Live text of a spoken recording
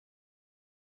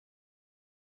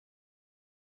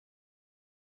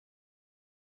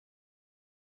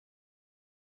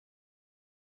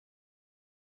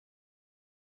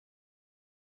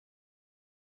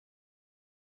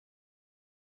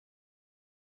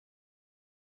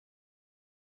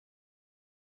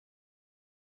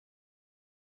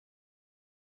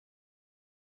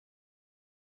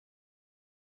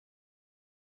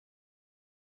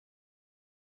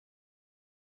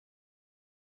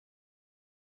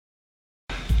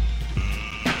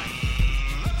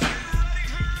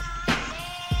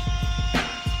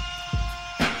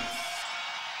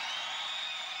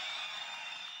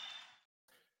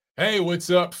Hey, what's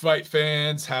up, fight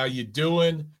fans? How you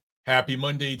doing? Happy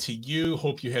Monday to you.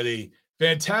 Hope you had a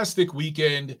fantastic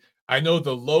weekend. I know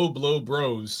the low blow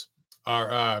bros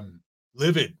are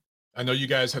livid. I know you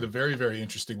guys had a very, very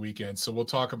interesting weekend, so we'll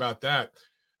talk about that.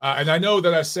 And I know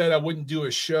that I said I wouldn't do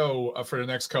a show for the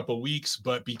next couple of weeks,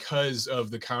 but because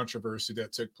of the controversy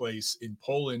that took place in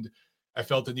Poland, I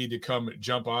felt the need to come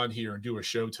jump on here and do a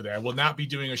show today. I will not be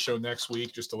doing a show next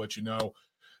week, just to let you know.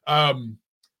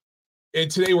 And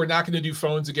today we're not going to do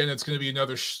phones again. It's going to be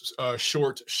another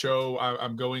short show.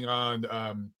 I'm going on.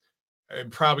 I'm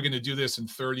probably going to do this in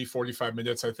 30, 45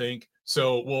 minutes, I think.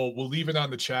 So we'll leave it on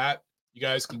the chat. You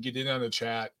guys can get in on the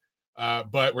chat,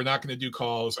 but we're not going to do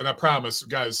calls. And I promise,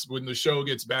 guys, when the show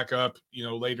gets back up,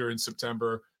 later in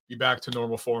September, be back to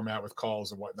normal format with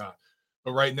calls and whatnot.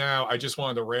 But right now, I just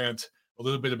wanted to rant a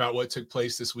little bit about what took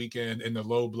place this weekend in the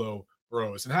low blow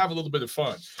bros and have a little bit of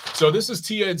fun. So this is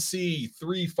TNC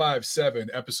 357,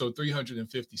 episode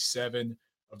 357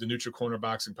 of the Neutral Corner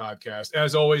Boxing Podcast.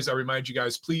 As always, I remind you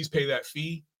guys, please pay that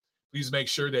fee. Please make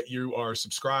sure that you are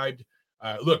subscribed.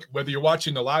 Look, whether you're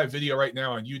watching the live video right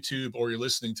now on YouTube or you're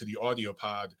listening to the audio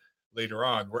pod later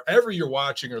on, wherever you're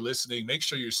watching or listening, make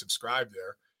sure you're subscribed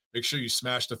there. Make sure you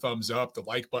smash the thumbs up, the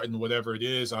like button, whatever it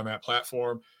is on that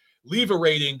platform. Leave a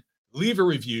rating, leave a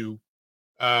review,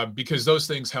 because those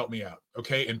things help me out,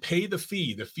 okay? And pay the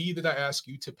fee that I ask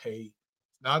you to pay,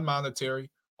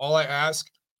 non-monetary. All I ask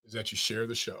is that you share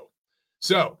the show.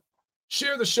 So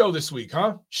share the show this week,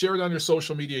 huh? Share it on your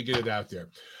social media, get it out there.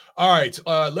 All right,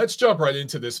 let's jump right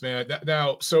into this, man.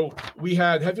 Now, so we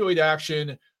had heavyweight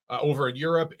action over in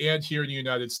Europe and here in the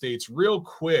United States. Real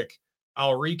quick,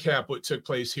 I'll recap what took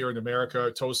place here in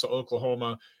America. Tulsa,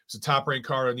 Oklahoma. It's a top-ranked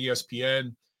card on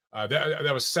ESPN.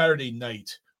 That was Saturday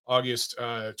night, August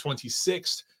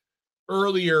 26th.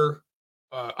 Earlier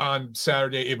on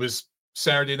Saturday, it was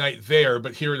Saturday night there,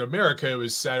 but here in America, it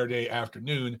was Saturday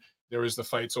afternoon. There was the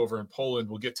fights over in Poland.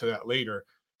 We'll get to that later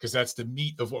because that's the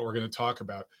meat of what we're going to talk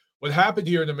about. What happened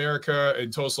here in America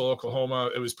in Tulsa,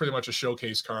 Oklahoma, it was pretty much a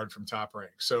showcase card from Top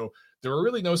Rank. So there were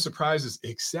really no surprises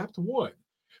except one,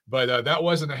 but that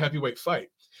wasn't a heavyweight fight.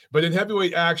 But in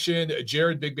heavyweight action,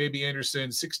 Jared Big Baby Anderson,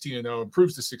 16-0,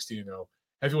 improves to 16-0.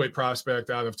 Heavyweight prospect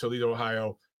out of Toledo,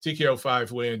 Ohio, TKO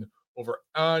 5 win over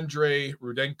Andre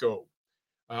Rudenko.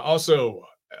 Also,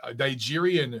 a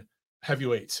Nigerian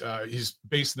heavyweight. He's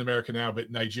based in America now, but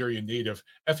Nigerian native.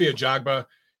 Efe Ajagba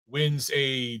wins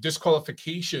a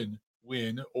disqualification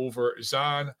win over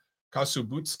Zan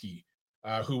Kasubutski,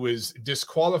 who was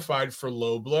disqualified for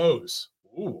low blows.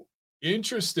 Ooh,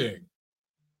 interesting.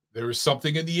 There was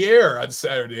something in the air on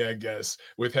Saturday, I guess,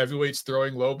 with heavyweights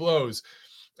throwing low blows.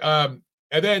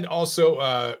 And then also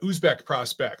Uzbek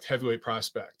prospect, heavyweight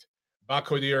prospect.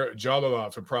 Bakodir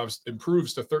Jalalov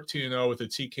improves to 13-0 with a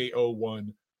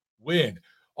TKO1 win.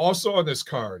 Also on this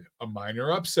card, a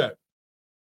minor upset,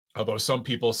 although some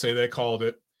people say they called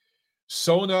it.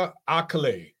 Sona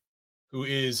Akale, who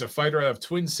is a fighter out of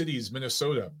Twin Cities,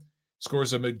 Minnesota,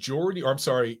 scores a majority, or I'm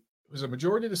sorry, it was a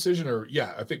majority decision, or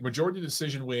yeah, I think majority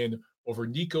decision win over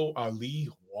Nico Ali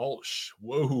Walsh.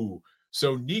 Whoa.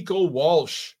 So Nico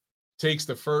Walsh takes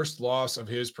the first loss of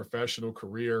his professional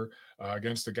career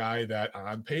against a guy that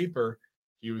on paper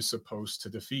he was supposed to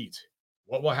defeat.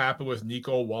 What will happen with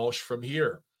Nico Walsh from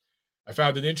here? I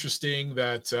found it interesting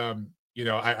that,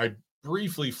 I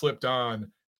briefly flipped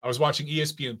on. I was watching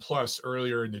ESPN Plus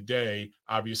earlier in the day,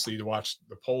 obviously to watch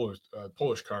the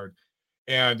Polish card,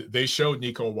 and they showed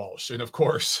Nico Walsh. And of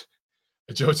course,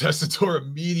 Joe Tessitore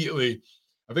immediately,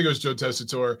 I think it was Joe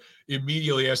Tessitore,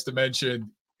 immediately has to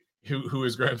mention who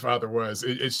his grandfather was.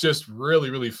 It's just really,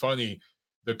 really funny,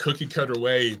 the cookie cutter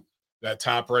way that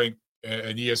Top Rank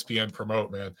and ESPN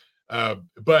promote, man.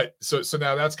 But so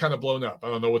now that's kind of blown up. I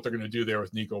don't know what they're going to do there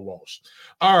with Nico Walsh.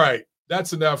 All right,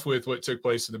 that's enough with what took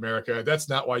place in America. That's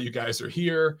not why you guys are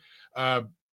here.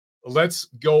 Let's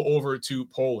go over to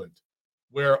Poland,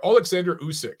 where Alexander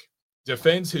Usyk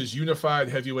defends his unified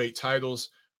heavyweight titles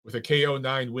with a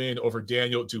KO9 win over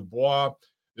Daniel Dubois.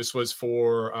 This was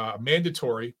for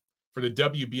mandatory for the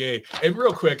WBA. And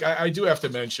real quick, I do have to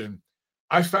mention,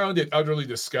 I found it utterly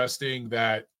disgusting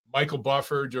that Michael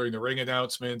Buffer, during the ring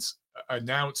announcements,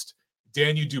 announced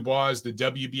Daniel Dubois as the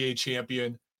WBA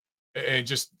champion, and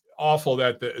just awful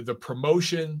that the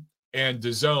promotion and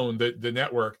DAZN, the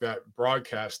network that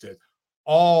broadcast it,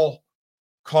 all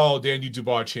called Daniel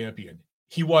Dubois champion.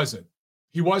 He wasn't.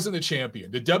 He wasn't a champion.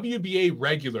 The WBA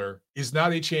regular is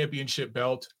not a championship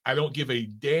belt. I don't give a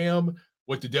damn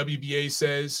what the WBA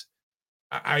says.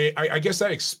 I guess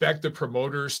I expect the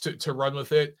promoters to run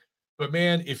with it. But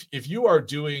man, if you are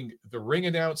doing the ring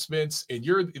announcements and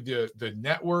you're the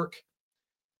network,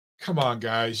 come on,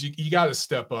 guys, you got to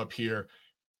step up here.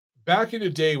 Back in the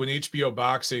day when HBO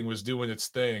Boxing was doing its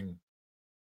thing,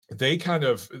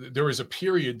 there was a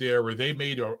period there where they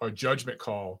made a judgment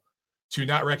call to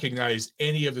not recognize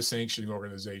any of the sanctioning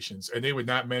organizations, and they would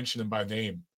not mention them by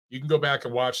name. You can go back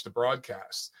and watch the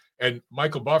broadcasts, and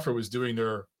Michael Buffer was doing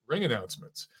their ring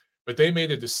announcements, but they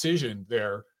made a decision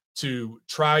there to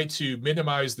try to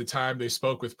minimize the time they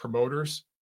spoke with promoters.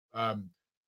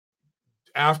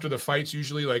 After the fights,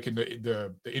 usually like in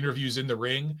the interviews in the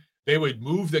ring, they would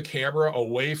move the camera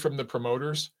away from the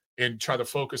promoters and try to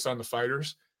focus on the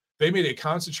fighters. They made a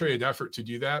concentrated effort to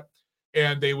do that,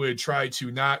 and they would try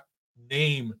to not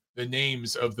name the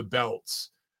names of the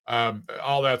belts.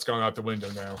 All that's gone out the window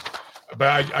now.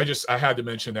 But I had to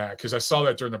mention that because I saw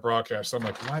that during the broadcast. I'm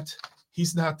like, what?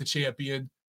 He's not the champion.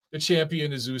 The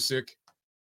champion is Usyk.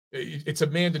 It's a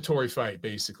mandatory fight,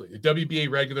 basically. The WBA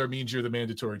regular means you're the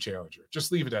mandatory challenger.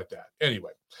 Just leave it at that.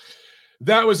 Anyway,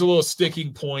 that was a little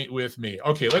sticking point with me.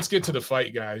 Okay, let's get to the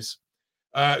fight, guys.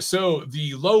 So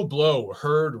the low blow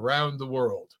heard round the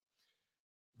world.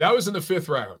 That was in the 5th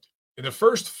round. In the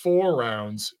first 4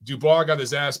 rounds, Dubois got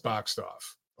his ass boxed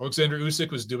off. Alexander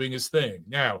Usyk was doing his thing.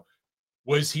 Now,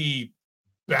 was he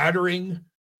battering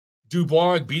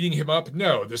Dubois and beating him up?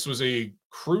 No, this was a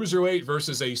cruiserweight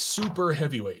versus a super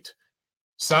heavyweight.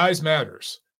 Size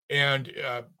matters. And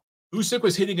Usyk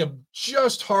was hitting him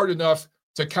just hard enough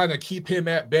to kind of keep him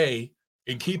at bay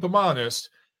and keep him honest,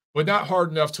 but not hard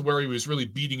enough to where he was really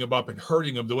beating him up and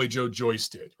hurting him the way Joe Joyce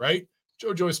did, right?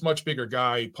 Joe Joyce, much bigger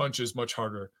guy, punches much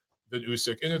harder than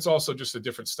Usyk, and it's also just a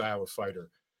different style of fighter.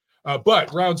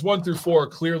 But rounds 1 through 4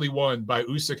 clearly won by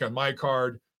Usyk on my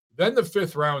card. Then the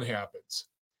 5th round happens.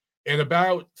 And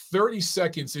about 30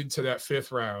 seconds into that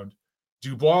 5th round,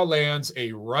 Dubois lands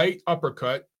a right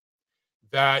uppercut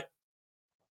that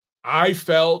I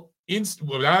felt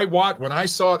when I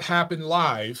saw it happen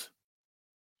live,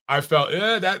 I felt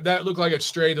that looked like it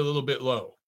strayed a little bit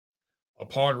low.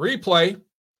 Upon replay,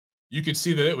 you could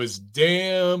see that it was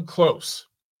damn close.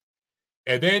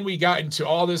 And then we got into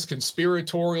all this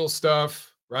conspiratorial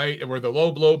stuff, right? And where the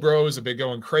low blow bros have been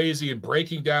going crazy and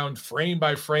breaking down frame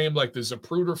by frame like the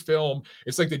Zapruder film.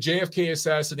 It's like the JFK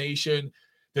assassination,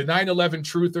 the 9/11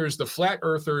 truthers, the flat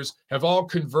earthers have all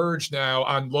converged now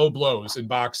on low blows in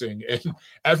boxing, and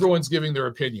everyone's giving their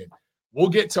opinion. We'll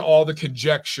get to all the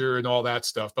conjecture and all that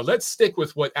stuff, but let's stick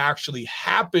with what actually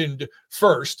happened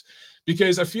first,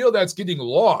 because I feel that's getting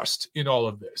lost in all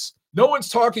of this. No one's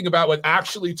talking about what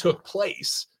actually took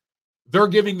place. They're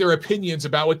giving their opinions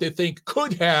about what they think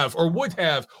could have or would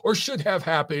have or should have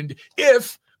happened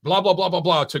if blah, blah, blah, blah,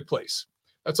 blah took place.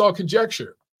 That's all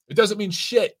conjecture. It doesn't mean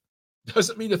shit. It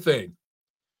doesn't mean a thing.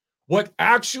 What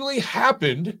actually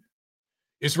happened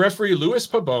is referee Luis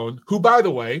Pabon, who, by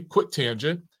the way, quick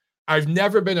tangent, I've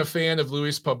never been a fan of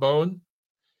Luis Pabon.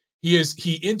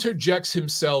 He interjects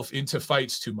himself into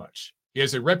fights too much. He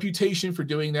has a reputation for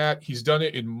doing that. He's done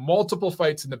it in multiple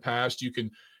fights in the past.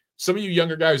 Some of you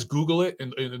younger guys, Google it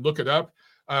and look it up,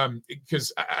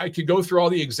 because I could go through all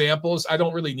the examples. I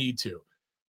don't really need to.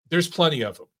 There's plenty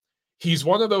of them. He's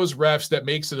one of those refs that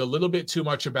makes it a little bit too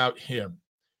much about him.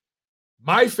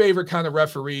 My favorite kind of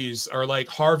referees are like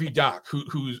Harvey Dock,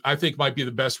 who I think might be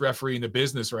the best referee in the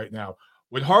business right now.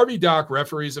 When Harvey Dock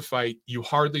referees a fight, you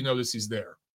hardly notice he's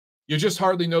there. You just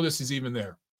hardly notice he's even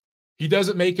there. He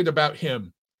doesn't make it about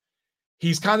him.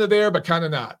 He's kind of there, but kind of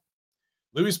not.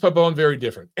 Luis Pabon, very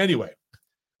different. Anyway,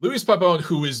 Luis Pabon,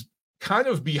 who is kind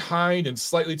of behind and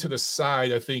slightly to the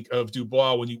side, I think, of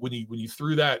Dubois when he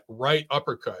threw that right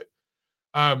uppercut,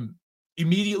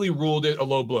 immediately ruled it a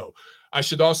low blow. I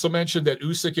should also mention that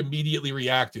Usyk immediately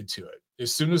reacted to it.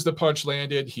 As soon as the punch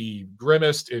landed, he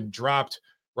grimaced and dropped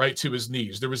right to his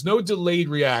knees. There was no delayed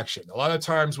reaction. A lot of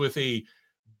times with a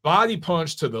body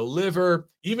punch to the liver,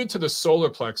 even to the solar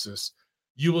plexus,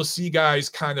 you will see guys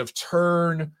kind of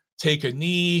turn, take a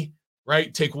knee,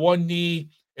 right? Take one knee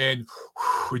and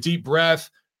a deep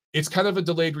breath. It's kind of a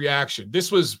delayed reaction.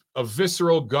 This was a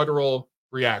visceral, guttural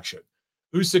reaction.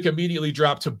 Usyk immediately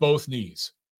dropped to both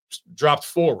knees, dropped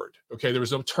forward. Okay, there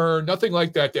was no turn, nothing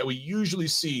like that we usually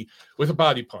see with a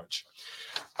body punch.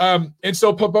 And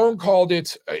so Pabon called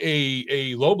it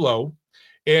a low blow.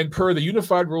 And per the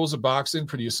unified rules of boxing,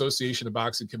 per the Association of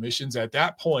Boxing Commissions, at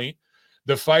that point,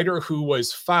 the fighter who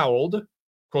was fouled,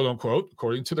 quote unquote,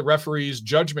 according to the referee's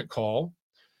judgment call,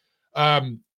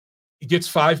 gets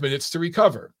 5 minutes to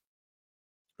recover.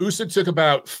 Usyk took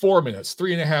about 4 minutes,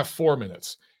 3.5, 4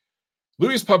 minutes.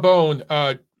 Luis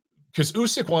Pabon, because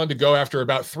Usyk wanted to go after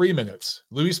about 3 minutes.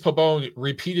 Luis Pabon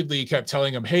repeatedly kept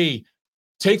telling him, hey,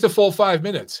 take the full 5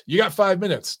 minutes. You got 5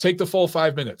 minutes. Take the full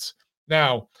 5 minutes.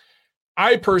 Now,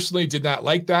 I personally did not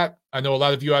like that. I know a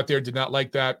lot of you out there did not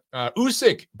like that.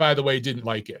 Usyk, by the way, didn't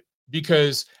like it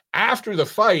because after the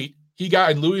fight, he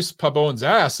got in Luis Pabon's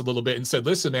ass a little bit and said,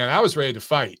 listen, man, I was ready to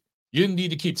fight. You didn't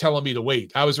need to keep telling me to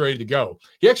wait. I was ready to go.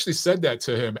 He actually said that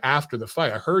to him after the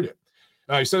fight. I heard it.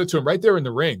 He said it to him right there in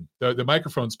the ring. The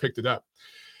microphones picked it up.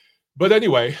 But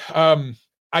anyway,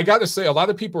 I got to say, a lot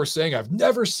of people are saying, I've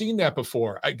never seen that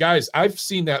before. Guys, I've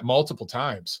seen that multiple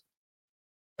times.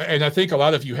 And I think a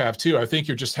lot of you have too. I think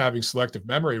you're just having selective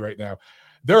memory right now.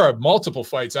 There are multiple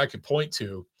fights I could point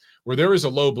to where there was a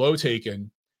low blow taken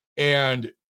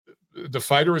and the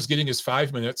fighter was getting his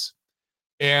 5 minutes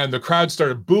and the crowd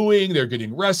started booing. They're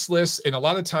getting restless. And a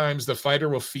lot of times the fighter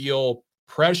will feel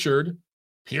pressured,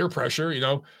 peer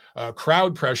pressure,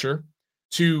 crowd pressure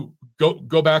to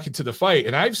go back into the fight.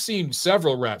 And I've seen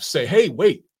several refs say, hey,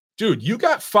 wait, dude, you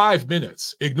got 5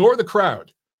 minutes. Ignore the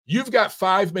crowd. You've got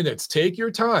 5 minutes. Take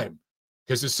your time.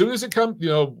 Because as soon as it comes,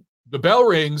 the bell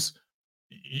rings,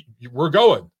 we're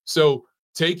going. So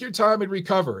take your time and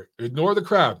recover. Ignore the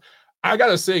crowd. I got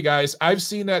to say, guys, I've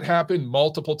seen that happen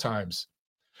multiple times.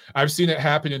 I've seen it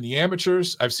happen in the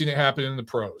amateurs. I've seen it happen in the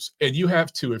pros. And you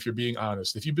have too, if you're being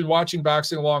honest. If you've been watching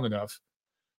boxing long enough,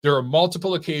 there are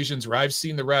multiple occasions where I've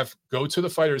seen the ref go to the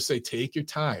fighter and say, take your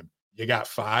time. You got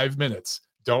 5 minutes.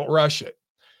 Don't rush it.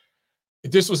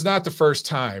 This was not the first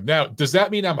time. Now, does that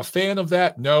mean I'm a fan of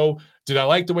that? No. Did I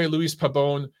like the way Luis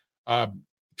Pabon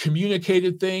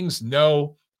communicated things?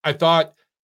 No. I thought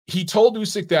he told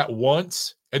Usyk that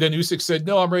once, and then Usyk said,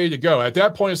 no, I'm ready to go. At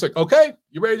that point, it's like, okay,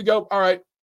 you ready to go? All right.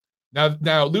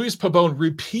 Now Luis Pabon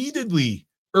repeatedly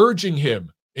urging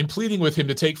him and pleading with him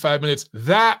to take 5 minutes.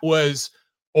 That was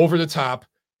over the top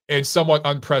and somewhat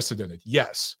unprecedented.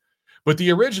 Yes. But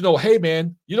the original, hey,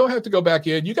 man, you don't have to go back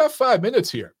in. You got 5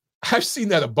 minutes here. I've seen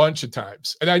that a bunch of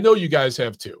times, and I know you guys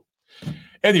have too.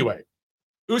 Anyway,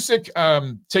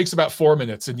 Usyk takes about 4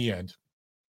 minutes in the end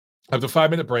of the 5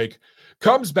 minute break,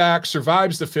 comes back,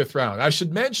 survives the 5th round. I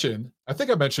should mention, I think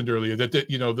I mentioned earlier that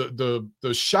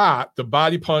the shot, the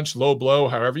body punch, low blow,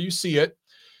 however you see it,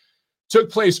 took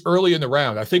place early in the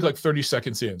round. I think like 30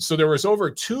 seconds in. So there was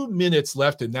over 2 minutes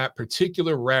left in that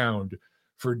particular round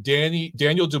for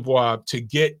Daniel Dubois to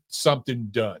get something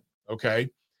done. Okay.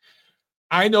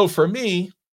 I know for me,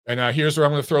 and here's where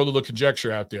I'm going to throw a little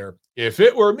conjecture out there. If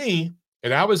it were me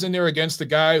and I was in there against a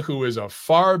guy who is a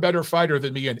far better fighter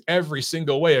than me in every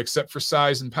single way except for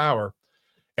size and power,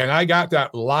 and I got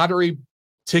that lottery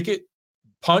ticket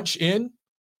punch in,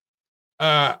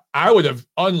 I would have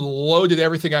unloaded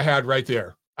everything I had right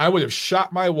there. I would have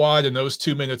shot my wad in those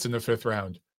 2 minutes in the 5th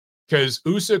round because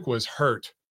Usyk was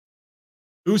hurt.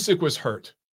 Usyk was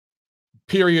hurt.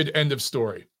 Period. End of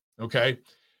story. Okay.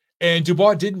 And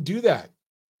Dubois didn't do that.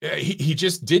 He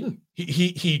just didn't.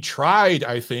 He tried,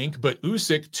 I think, but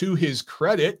Usyk, to his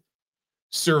credit,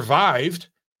 survived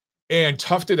and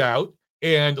toughed it out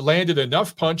and landed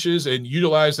enough punches and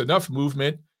utilized enough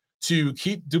movement to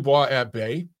keep Dubois at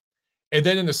bay. And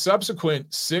then in the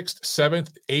subsequent 6th,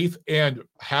 7th, 8th, and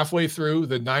halfway through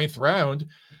the 9th round,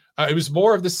 it was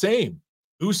more of the same.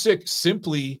 Usyk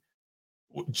simply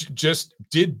just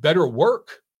did better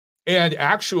work. And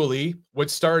actually,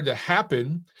 what started to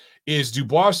happen is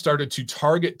Dubois started to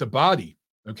target the body,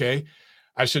 okay?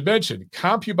 I should mention,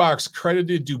 CompuBox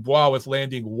credited Dubois with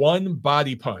landing 1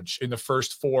 body punch in the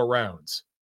first 4 rounds,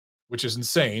 which is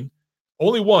insane.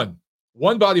 Only one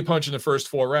body punch in the first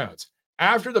 4 rounds.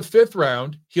 After the 5th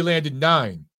round, he landed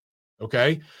 9,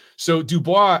 okay? So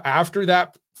Dubois, after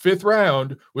that 5th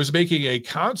round, was making a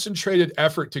concentrated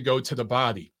effort to go to the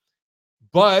body.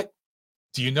 But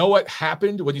do you know what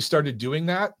happened when he started doing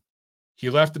that? He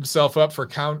left himself up for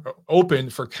open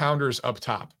for counters up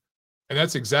top. And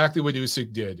that's exactly what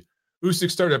Usyk did. Usyk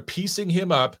started piecing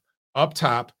him up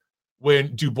top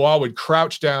when Dubois would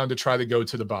crouch down to try to go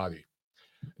to the body.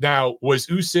 Now, was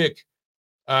Usyk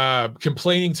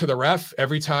complaining to the ref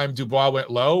every time Dubois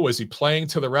went low? Was he playing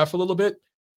to the ref a little bit?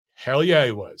 Hell yeah,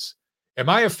 he was. Am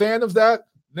I a fan of that?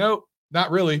 No,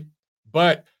 not really.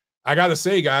 But I got to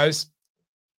say, guys,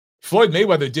 Floyd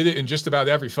Mayweather did it in just about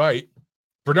every fight.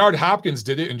 Bernard Hopkins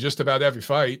did it in just about every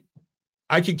fight.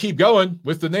 I can keep going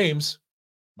with the names.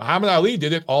 Muhammad Ali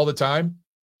did it all the time.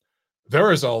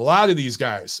 There is a lot of these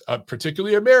guys,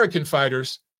 particularly American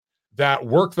fighters, that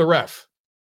work the ref.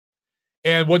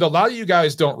 And what a lot of you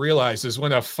guys don't realize is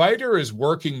when a fighter is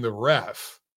working the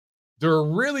ref, they're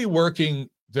really working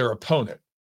their opponent.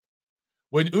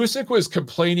 When Usyk was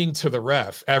complaining to the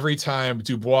ref every time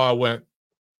Dubois went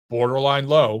borderline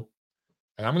low,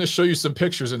 and I'm going to show you some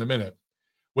pictures in a minute,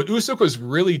 what Usyk was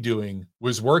really doing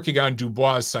was working on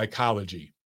Dubois'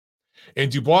 psychology.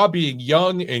 And Dubois, being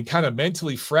young and kind of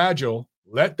mentally fragile,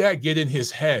 let that get in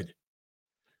his head.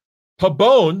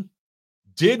 Pabon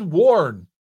did warn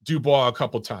Dubois a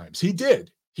couple times. He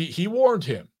did. He warned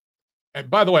him. And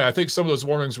by the way, I think some of those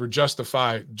warnings were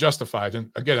justified.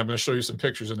 And again, I'm going to show you some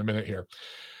pictures in a minute here.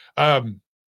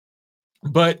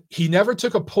 But he never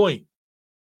took a point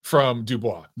from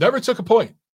Dubois. Never took a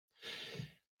point.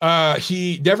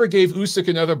 He never gave Usyk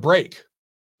another break.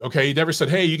 Okay, he never said,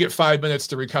 hey, you get 5 minutes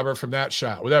to recover from that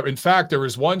shot. Whatever. In fact, there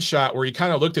was one shot where he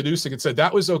kind of looked at Usyk and said,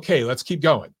 that was okay. Let's keep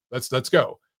going. Let's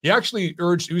go. He actually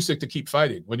urged Usyk to keep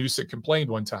fighting when Usyk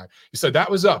complained one time. He said, that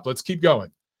was up. Let's keep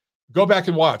going. Go back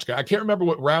and watch. I can't remember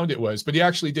what round it was, but he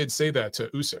actually did say that to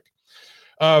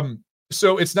Usyk.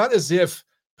 So it's not as if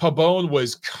Pabon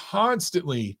was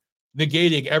constantly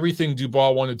negating everything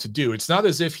Dubois wanted to do. It's not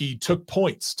as if he took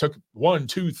 1,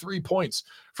 2, 3 points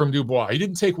from Dubois. He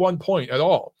didn't take 1 point at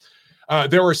all.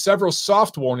 There were several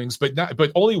soft warnings, but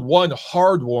only one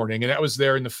hard warning, and that was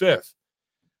there in the 5th.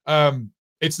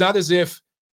 It's not as if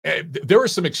there were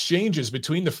some exchanges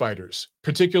between the fighters,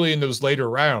 particularly in those later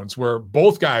rounds where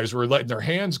both guys were letting their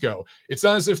hands go. It's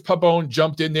not as if Pabon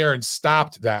jumped in there and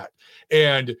stopped that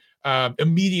and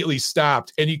immediately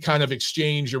stopped any kind of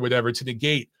exchange or whatever to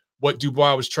negate what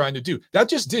Dubois was trying to do. That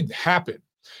just didn't happen.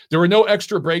 There were no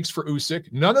extra breaks for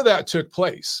Usyk. None of that took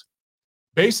place.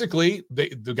 Basically,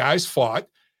 the guys fought,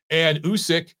 and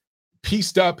Usyk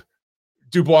pieced up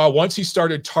Dubois once he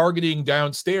started targeting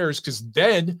downstairs, because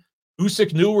then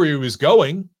Usyk knew where he was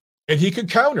going, and he could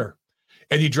counter.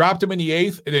 And he dropped him in the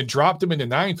 8th and then dropped him in the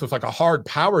 9th with like a hard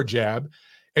power jab.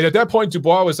 And at that point,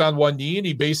 Dubois was on one knee, and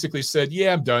he basically said,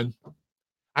 yeah, I'm done.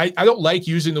 I don't like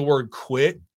using the word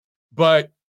quit,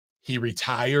 but he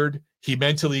retired. He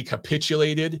mentally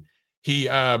capitulated. He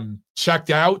checked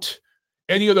out.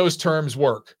 Any of those terms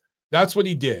work. That's what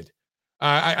he did.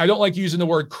 I don't like using the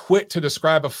word quit to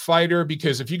describe a fighter,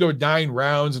 because if you go 9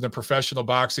 rounds in a professional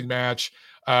boxing match,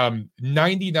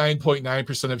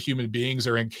 99.9% of human beings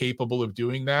are incapable of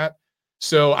doing that.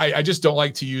 So I just don't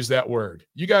like to use that word.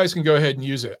 You guys can go ahead and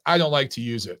use it. I don't like to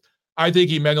use it. I think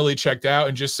he mentally checked out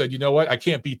and just said, you know what? I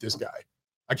can't beat this guy.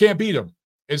 I can't beat him.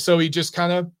 And so he just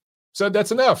kind of said,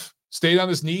 that's enough. Stayed on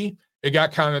his knee. It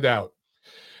got counted out.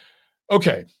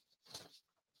 Okay.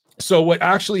 So what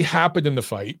actually happened in the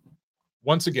fight,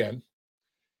 once again,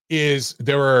 is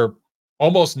there were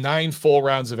almost 9 full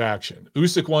rounds of action.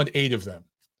 Usyk won 8 of them.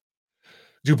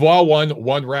 Dubois won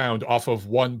 1 round off of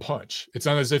 1 punch. It's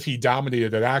not as if he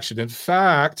dominated that action. In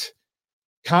fact,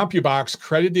 CompuBox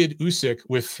credited Usyk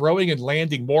with throwing and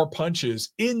landing more punches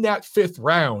in that 5th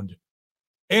round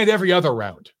and every other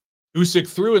round. Usyk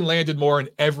threw and landed more in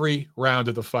every round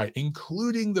of the fight,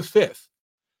 including the 5th.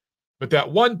 But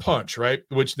that 1 punch, right,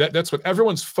 which that's what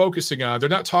everyone's focusing on. They're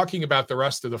not talking about the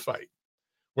rest of the fight.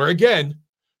 Where, again,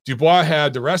 Dubois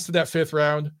had the rest of that 5th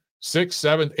round, 6th,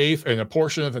 7th, 8th, and a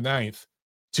portion of the 9th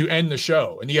to end the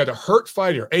show. And he had a hurt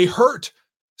fighter, a hurt,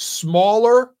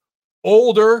 smaller,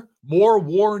 older, more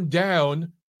worn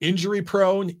down,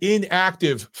 injury-prone,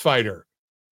 inactive fighter,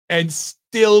 and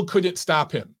still couldn't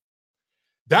stop him.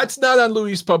 That's not on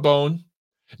Luis Pabon.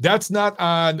 That's not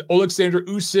on Alexander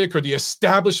Usyk or the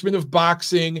establishment of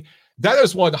boxing. That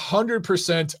is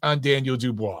 100% on Daniel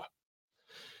Dubois.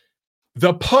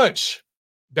 The punch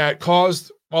that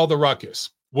caused all the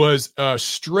ruckus was a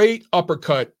straight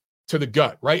uppercut to the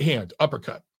gut, right hand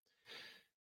uppercut.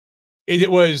 It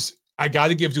was, I got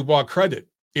to give Dubois credit.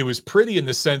 It was pretty in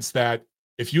the sense that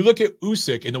if you look at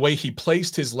Usyk and the way he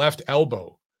placed his left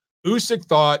elbow, Usyk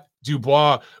thought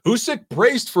Usyk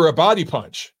braced for a body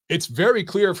punch. It's very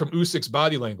clear from Usyk's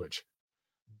body language.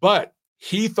 But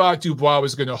he thought Dubois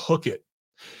was going to hook it.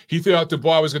 He thought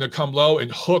Dubois was going to come low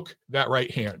and hook that right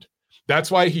hand.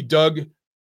 That's why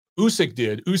Usyk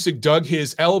did. Usyk dug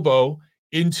his elbow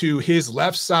into his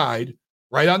left side,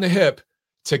 right on the hip,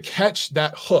 to catch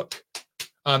that hook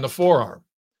on the forearm.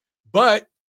 But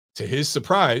to his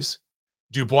surprise,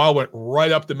 Dubois went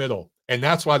right up the middle, and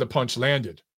that's why the punch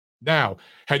landed. Now,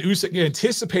 had Usyk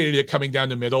anticipated it coming down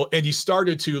the middle, and he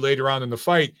started to later on in the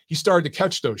fight, he started to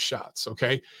catch those shots,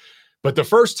 okay? But the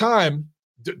first time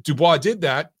Dubois did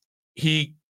that,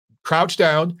 he crouched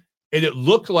down, and it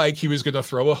looked like he was going to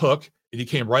throw a hook, and he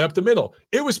came right up the middle.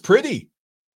 It was pretty.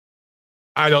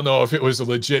 I don't know if it was a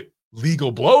legit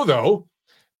legal blow, though.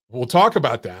 We'll talk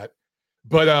about that.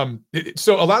 But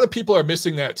so a lot of people are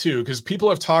missing that too, because people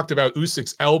have talked about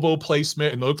Usyk's elbow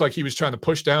placement and it looked like he was trying to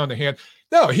push down the hand.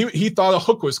 No, he thought a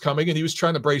hook was coming and he was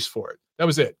trying to brace for it. That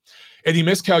was it. And he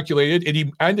miscalculated and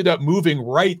he ended up moving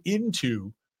right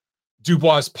into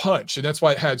Dubois' punch. And that's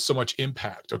why it had so much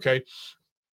impact. Okay.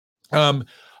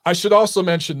 I should also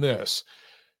mention this.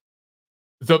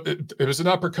 It was an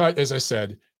uppercut, as I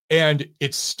said, and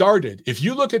it started. If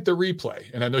you look at the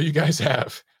replay, and I know you guys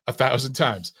have 1,000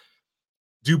 times,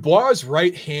 Dubois'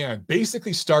 right hand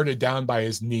basically started down by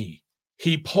his knee.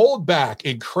 He pulled back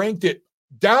and cranked it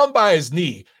down by his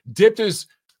knee, dipped his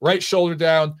right shoulder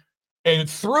down, and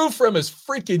threw from his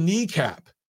freaking kneecap.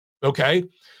 Okay?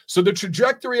 So the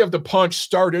trajectory of the punch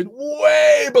started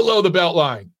way below the belt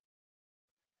line.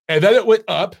 And then it went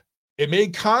up. It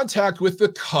made contact with the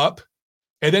cup,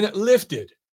 and then it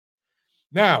lifted.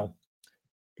 Now,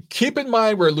 keep in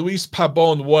mind where Luis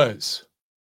Pabon was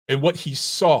and what he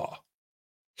saw.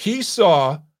 He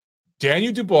saw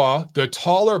Daniel Dubois, the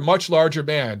taller, much larger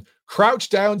man, crouch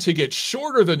down to get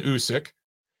shorter than Usyk,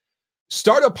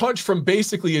 start a punch from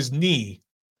basically his knee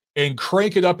and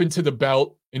crank it up into the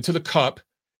belt, into the cup,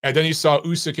 and then he saw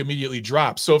Usyk immediately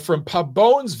drop. So from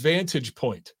Pabon's vantage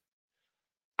point,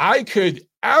 I could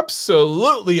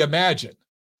absolutely imagine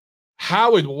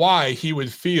how and why he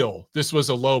would feel this was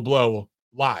a low blow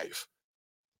live.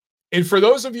 And for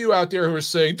those of you out there who are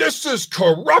saying, this is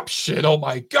corruption, oh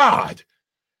my God,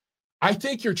 I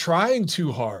think you're trying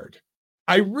too hard.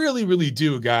 I really, really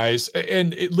do, guys.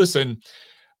 And listen,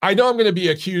 I know I'm going to be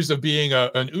accused of being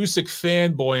an Usyk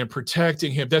fanboy and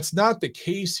protecting him. That's not the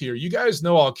case here. You guys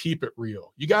know I'll keep it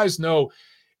real. You guys know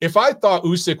if I thought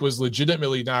Usyk was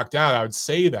legitimately knocked out, I would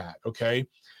say that, okay?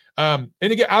 And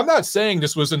again, I'm not saying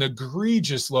this was an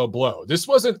egregious low blow. This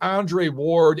wasn't Andre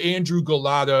Ward, Andrew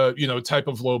Golota, type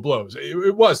of low blows.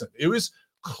 It wasn't. It was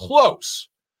close.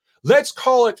 Let's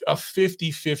call it a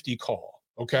 50-50 call,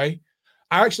 okay?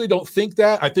 I actually don't think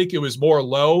that. I think it was more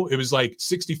low. It was like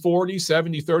 60-40,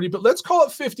 70-30, but let's call it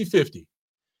 50-50.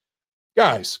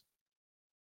 Guys,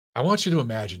 I want you to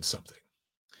imagine something.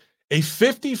 A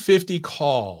 50-50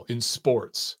 call in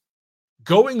sports,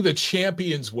 going the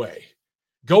champion's way,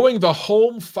 going the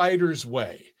home fighter's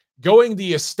way, going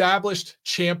the established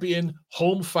champion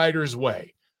home fighter's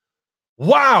way.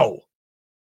 Wow,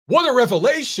 what a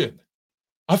revelation.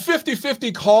 A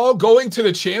 50-50 call going to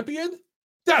the champion?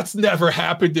 That's never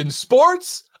happened in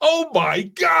sports. Oh my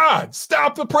God,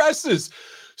 stop the presses.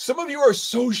 Some of you are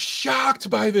so shocked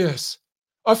by this.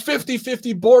 A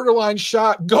 50-50 borderline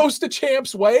shot goes the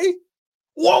champ's way?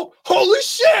 Whoa, holy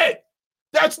shit.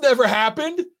 That's never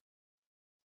happened.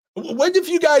 When did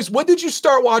you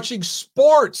start watching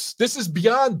sports? This is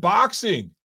beyond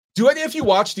boxing. Do any of you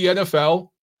watch the NFL?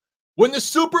 When the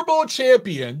Super Bowl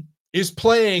champion is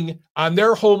playing on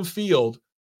their home field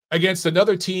against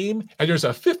another team and there's a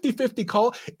 50-50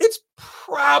 call, it's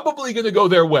probably going to go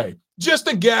their way. Just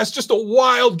a guess, just a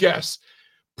wild guess.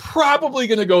 Probably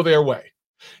going to go their way.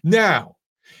 Now,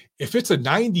 if it's a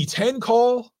 90-10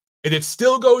 call and it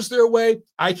still goes their way,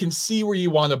 I can see where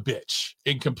you want to bitch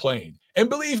and complain. And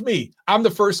believe me, I'm the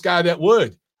first guy that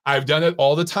would. I've done it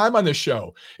all the time on this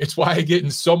show. It's why I get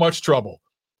in so much trouble.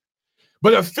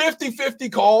 But a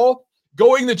 50-50 call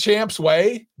going the champ's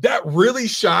way, that really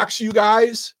shocks you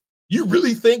guys? You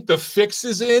really think the fix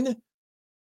is in?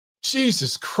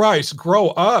 Jesus Christ, grow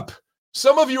up.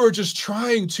 Some of you are just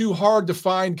trying too hard to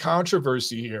find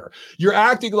controversy here. You're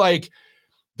acting like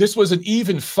this was an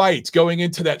even fight going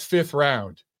into that fifth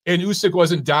round and Usyk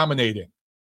wasn't dominating.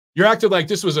 You're acting like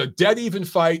this was a dead even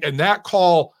fight and that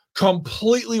call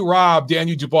completely robbed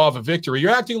Daniel Dubois of a victory.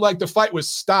 You're acting like the fight was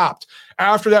stopped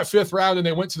after that fifth round and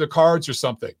they went to the cards or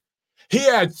something. He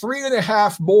had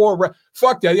 3.5 more.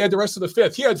 Fuck that. He had the rest of the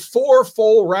fifth. He had 4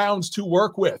 full rounds to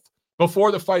work with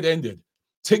before the fight ended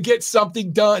to get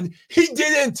something done. He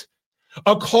didn't.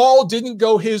 A call didn't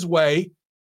go his way,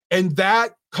 and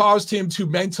that caused him to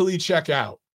mentally check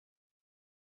out.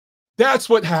 That's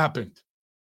what happened.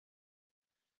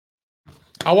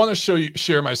 I want to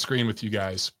share my screen with you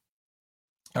guys.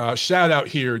 Shout out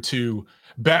here to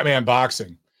Batman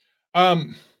Boxing.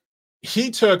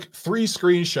 He took 3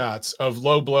 screenshots of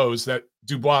low blows that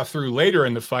Dubois threw later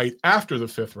in the fight after the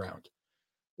 5th round.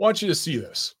 I want you to see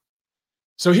this.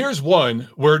 So here's one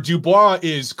where Dubois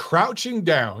is crouching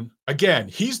down. Again,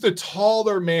 he's the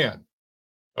taller man,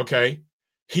 okay?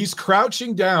 He's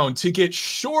crouching down to get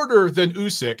shorter than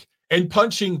Usyk and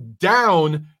punching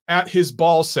down at his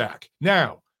ball sack.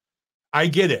 Now, I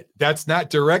get it. That's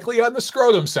not directly on the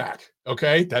scrotum sack,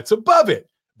 okay? That's above it.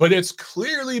 But it's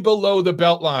clearly below the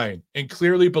belt line and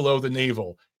clearly below the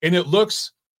navel. And it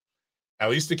looks, at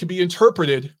least it can be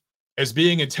interpreted as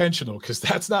being intentional because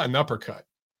that's not an uppercut.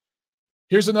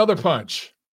 Here's another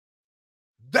punch.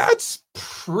 That's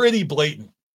pretty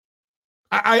blatant.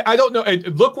 I don't know.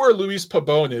 And look where Luis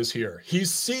Pabon is here.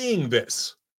 He's seeing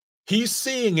this. He's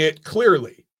seeing it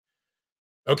clearly.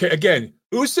 Okay, again,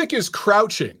 Usyk is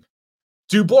crouching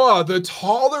Dubois, the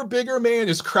taller, bigger man,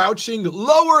 is crouching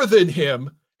lower than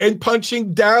him and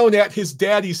punching down at his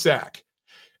daddy sack.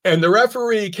 And the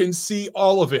referee can see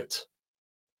all of it.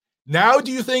 Now,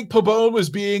 do you think Pabon was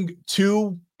being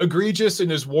too egregious in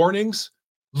his warnings?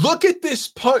 Look at this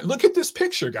punch. Look at this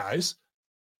picture, guys.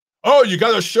 Oh, you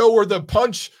got to show where the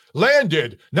punch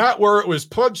landed, not where it was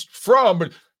punched from.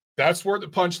 But that's where the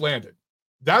punch landed.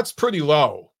 That's pretty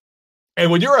low. And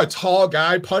when you're a tall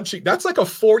guy punching, that's like a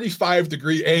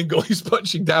 45-degree angle he's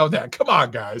punching down at. Come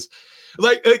on, guys.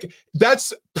 Like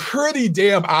that's pretty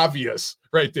damn obvious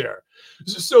right there.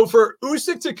 So for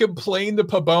Usyk to complain to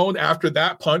Pabon after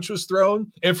that punch was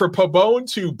thrown, and for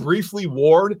Pabon to briefly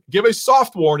warn, give a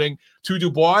soft warning to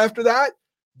Dubois after that,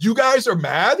 you guys are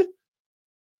mad?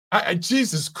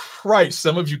 Jesus Christ,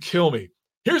 some of you kill me.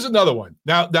 Here's another one.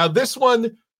 Now this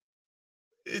one,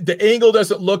 the angle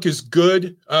doesn't look as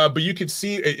good, but you can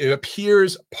see it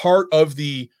appears part of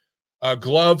the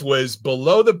glove was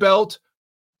below the belt.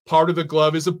 Part of the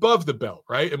glove is above the belt,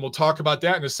 right? And we'll talk about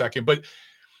that in a second. But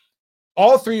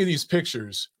all three of these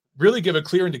pictures really give a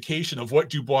clear indication of what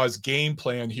Dubois' game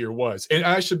plan here was. And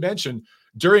I should mention,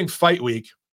 during fight week,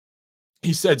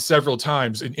 he said several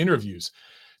times in interviews,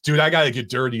 dude, I got to get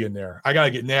dirty in there. I got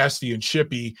to get nasty and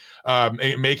chippy,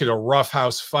 and make it a rough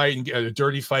house fight and get a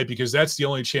dirty fight because that's the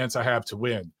only chance I have to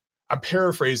win. I'm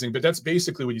paraphrasing, but that's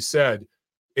basically what he said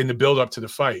in the build up to the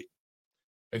fight.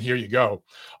 And here you go.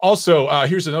 Also,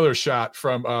 here's another shot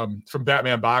from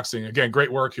Batman Boxing. Again,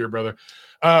 great work here, brother.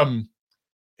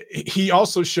 He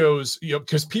also shows,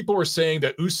 because people were saying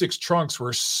that Usyk's trunks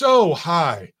were so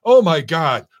high. Oh my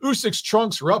God, Usyk's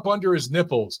trunks were up under his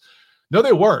nipples. No,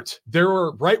 they weren't. They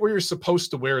were right where you're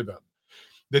supposed to wear them.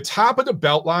 The top of the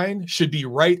belt line should be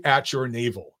right at your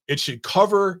navel. It should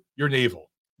cover your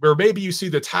navel, where maybe you see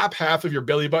the top half of your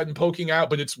belly button poking out,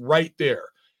 but it's right there.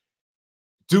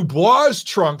 Dubois'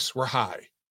 trunks were high.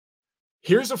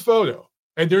 Here's a photo,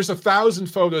 and there's 1,000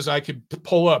 photos I could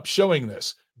pull up showing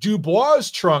this.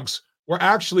 Dubois' trunks were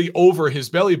actually over his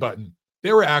belly button.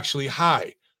 They were actually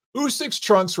high. Usyk's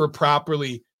trunks were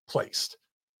properly placed.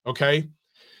 Okay?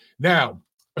 Now,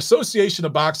 Association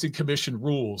of Boxing Commission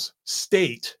rules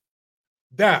state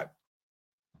that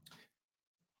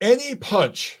any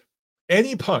punch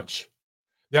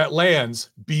that lands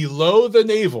below the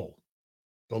navel,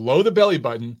 below the belly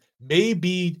button, may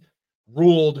be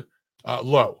ruled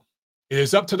low. It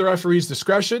is up to the referee's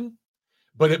discretion,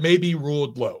 but it may be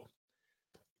ruled low.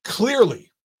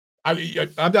 Clearly, I'm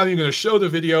not even going to show the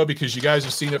video because you guys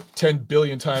have seen it 10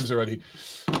 billion times already.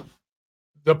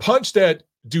 The punch that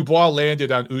Dubois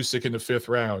landed on Usyk in the 5th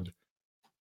round,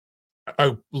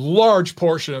 a large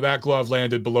portion of that glove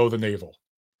landed below the navel.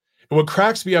 And what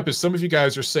cracks me up is some of you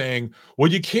guys are saying,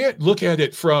 well, you can't look at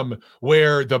it from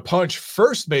where the punch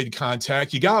first made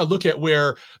contact. You got to look at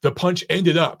where the punch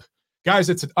ended up. Guys,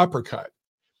 it's an uppercut.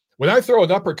 When I throw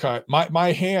an uppercut,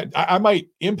 my hand, I might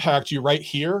impact you right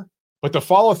here, but the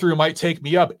follow through might take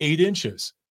me up 8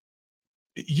 inches.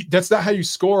 That's not how you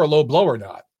score a low blow or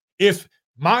not. If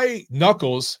my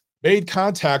knuckles made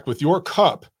contact with your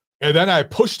cup and then I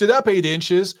pushed it up 8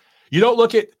 inches, you don't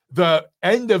look at the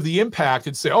end of the impact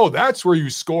and say, oh, that's where you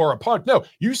score a punch. No,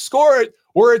 you score it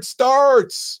where it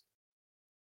starts.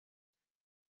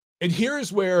 And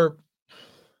here's where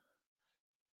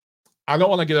I don't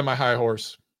want to get on my high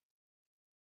horse,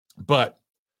 but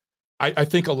I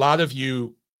think a lot of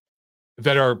you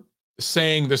that are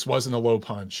saying this wasn't a low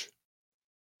punch,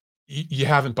 you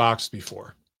haven't boxed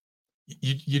before.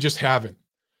 You just haven't.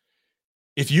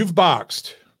 If you've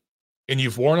boxed and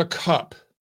you've worn a cup,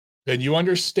 then you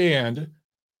understand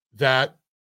that,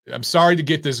 I'm sorry to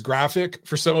get this graphic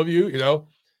for some of you,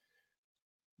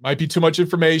 might be too much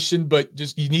information, but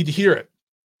just you need to hear it.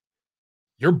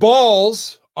 Your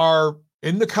balls are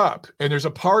in the cup, and there's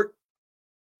a part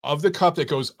of the cup that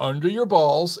goes under your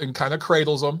balls and kind of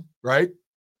cradles them, right?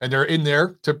 And they're in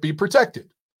there to be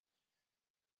protected.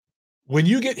 When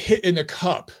you get hit in the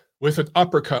cup with an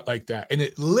uppercut like that, and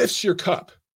it lifts your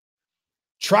cup,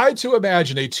 try to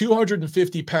imagine a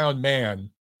 250-pound man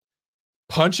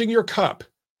punching your cup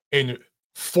and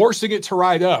forcing it to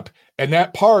ride up, and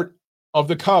that part of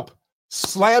the cup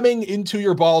slamming into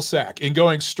your ball sack and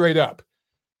going straight up.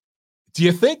 Do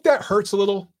you think that hurts a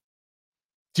little?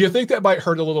 Do you think that might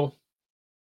hurt a little?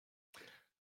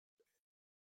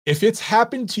 If it's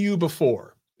happened to you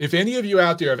before, if any of you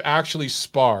out there have actually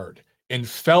sparred and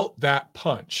felt that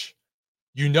punch,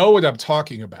 you know what I'm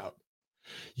talking about.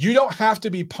 You don't have to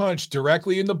be punched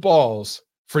directly in the balls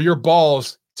for your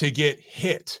balls to get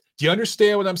hit. Do you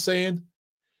understand what I'm saying?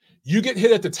 You get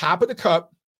hit at the top of the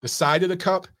cup, the side of the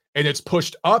cup, and it's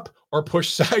pushed up or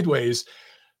pushed sideways.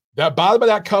 That bottom of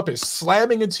that cup is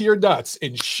slamming into your nuts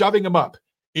and shoving them up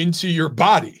into your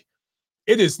body.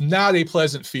 It is not a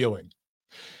pleasant feeling.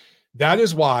 That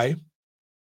is why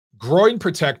groin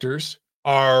protectors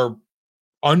are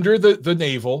under the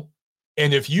navel.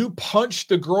 And if you punch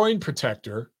the groin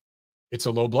protector, it's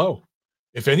a low blow.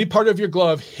 If any part of your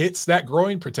glove hits that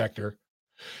groin protector,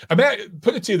 I mean,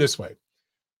 put it to you this way.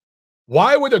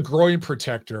 Why would a groin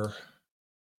protector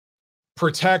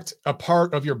protect a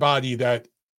part of your body that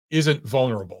isn't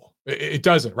vulnerable? It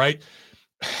doesn't, right?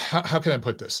 How can I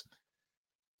put this?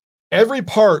 Every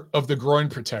part of the groin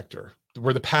protector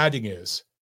where the padding is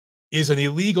an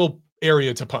illegal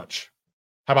area to punch.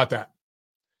 How about that?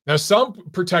 Now, some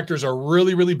protectors are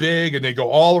really, really big and they go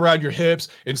all around your hips,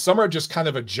 and some are just kind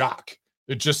of a jock.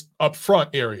 They're just up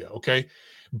front area, okay?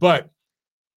 But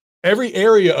every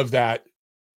area of that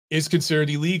is considered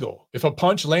illegal. If a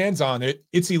punch lands on it,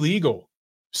 it's illegal.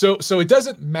 So it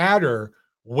doesn't matter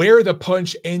where the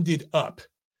punch ended up.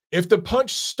 If the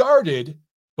punch started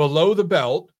below the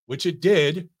belt, which it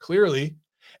did clearly,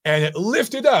 and it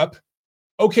lifted up,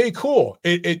 okay, cool.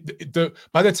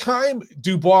 By the time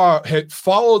Dubois had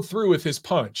followed through with his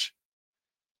punch,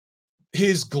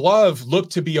 his glove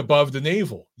looked to be above the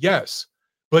navel, yes.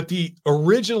 But the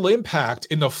original impact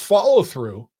in the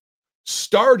follow-through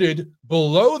started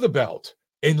below the belt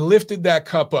and lifted that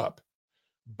cup up.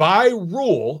 By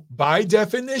rule, by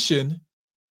definition,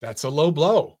 that's a low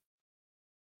blow.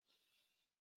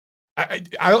 I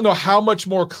don't know how much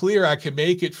more clear I can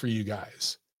make it for you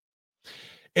guys.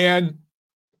 And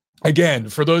again,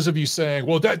 for those of you saying,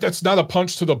 well, that's not a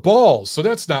punch to the balls, so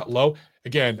that's not low.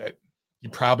 Again, you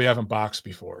probably haven't boxed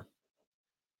before.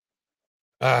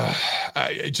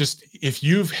 If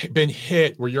you've been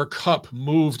hit where your cup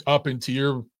moved up into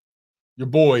your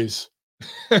boys,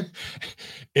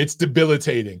 it's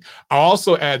debilitating. I'll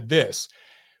also add this: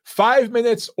 5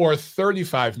 minutes or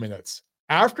 35 minutes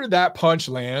after that punch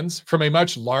lands from a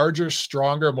much larger,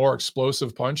 stronger, more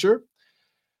explosive puncher,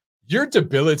 you're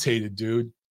debilitated,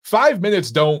 dude. 5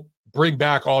 minutes don't bring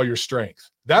back all your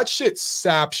strength. That shit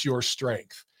saps your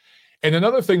strength. And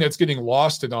another thing that's getting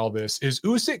lost in all this is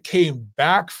Usyk came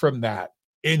back from that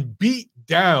and beat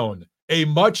down a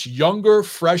much younger,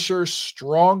 fresher,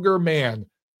 stronger man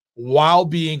while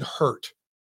being hurt.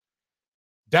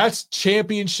 That's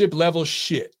championship level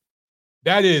shit.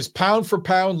 That is pound for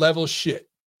pound level shit.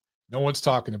 No one's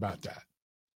talking about that.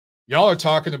 Y'all are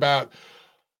talking about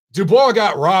Dubois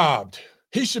got robbed.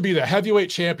 He should be the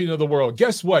heavyweight champion of the world.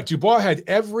 Guess what? Dubois had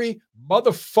every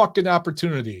motherfucking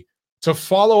opportunity to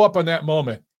follow up on that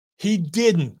moment. He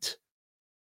didn't.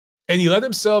 And he let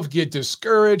himself get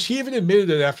discouraged. He even admitted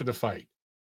it after the fight.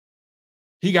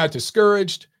 He got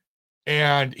discouraged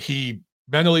and he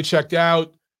mentally checked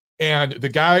out. And the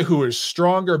guy who is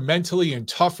stronger mentally and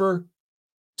tougher,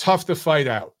 tough to fight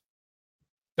out.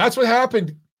 That's what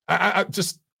happened. I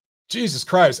just, Jesus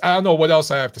Christ, I don't know what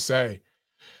else I have to say.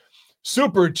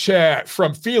 Super chat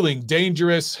from Feeling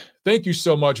Dangerous. Thank you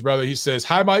so much, brother. He says,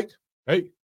 hi, Mike. Hey,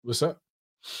 what's up?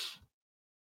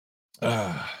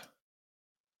 Let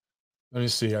me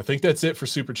see. I think that's it for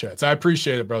super chats. I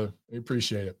appreciate it, brother. I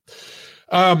appreciate it.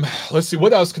 Let's see.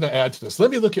 What else can I add to this?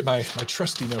 Let me look at my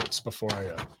trusty notes before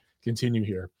I continue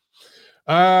here.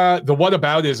 The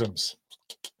whataboutisms.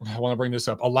 I want to bring this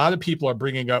up. A lot of people are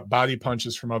bringing up body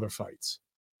punches from other fights.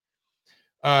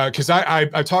 Because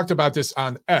I talked about this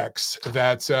on X,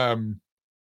 that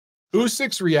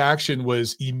Usyk's reaction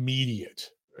was immediate.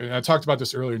 And I talked about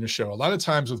this earlier in the show. A lot of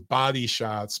times with body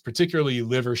shots, particularly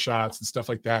liver shots and stuff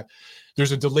like that,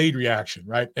 there's a delayed reaction,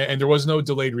 right? And there was no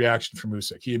delayed reaction from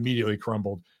Usyk. He immediately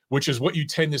crumbled, which is what you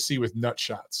tend to see with nut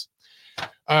shots.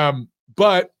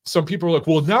 But some people are like,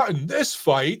 well, not in this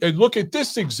fight. And look at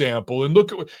this example. And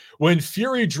look at when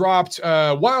Fury dropped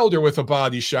Wilder with a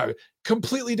body shot.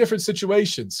 Completely different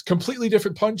situations, completely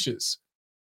different punches.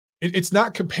 It's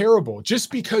not comparable.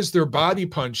 Just because they're body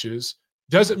punches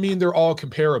doesn't mean they're all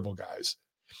comparable, guys.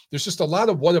 There's just a lot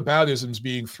of whataboutisms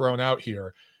being thrown out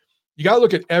here. You got to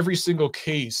look at every single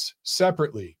case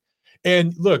separately.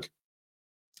 And look,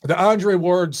 the Andre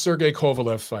Ward-Sergey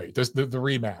Kovalev fight, the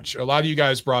rematch, a lot of you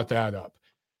guys brought that up,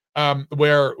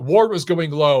 where Ward was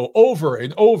going low over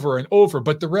and over and over,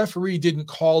 but the referee didn't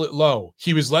call it low.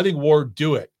 He was letting Ward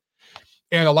do it.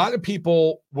 And a lot of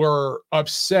people were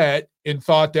upset and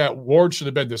thought that Ward should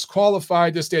have been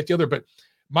disqualified, this, that, the other. But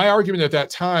my argument at that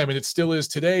time, and it still is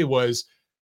today, was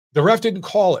the ref didn't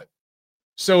call it.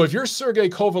 So if you're Sergey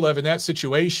Kovalev in that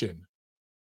situation,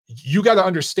 you got to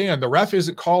understand the ref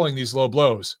isn't calling these low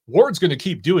blows. Ward's going to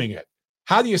keep doing it.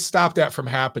 How do you stop that from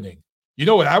happening? You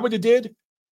know what I would have did?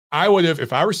 I would have,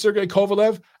 if I were Sergey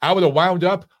Kovalev, I would have wound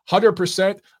up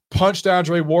 100%, punched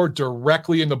Andre Ward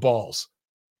directly in the balls,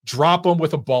 drop him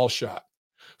with a ball shot,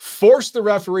 force the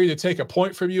referee to take a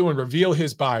point from you and reveal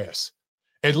his bias,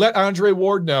 and let Andre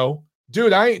Ward know,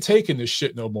 dude, I ain't taking this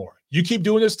shit no more. You keep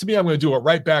doing this to me, I'm going to do it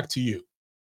right back to you,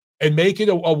 and make it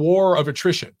a war of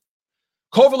attrition.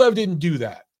 Kovalev didn't do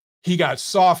that. He got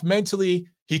soft mentally.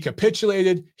 He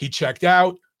capitulated. He checked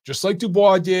out, just like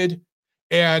Dubois did.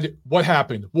 And what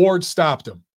happened? Ward stopped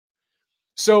him.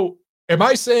 So am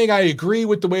I saying I agree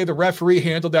with the way the referee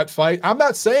handled that fight? I'm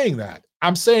not saying that.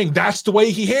 I'm saying that's the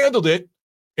way he handled it.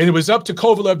 And it was up to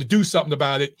Kovalev to do something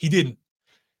about it. He didn't.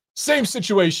 Same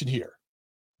situation here.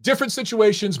 Different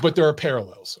situations, but there are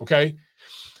parallels, okay?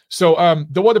 So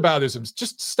the whataboutisms,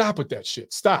 just stop with that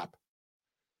shit. Stop.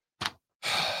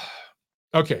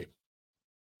 Okay.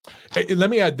 Hey, let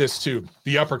me add this too,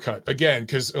 the uppercut. Again,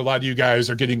 because a lot of you guys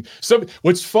are getting some.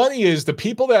 What's funny is the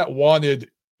people that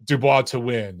wanted Dubois to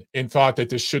win and thought that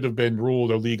this should have been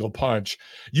ruled a legal punch,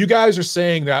 you guys are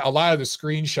saying that a lot of the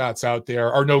screenshots out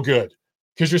there are no good.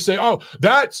 Because you're saying, oh,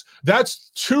 that's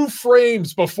 2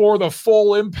 frames before the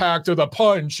full impact of the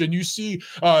punch, and you see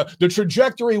the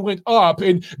trajectory went up,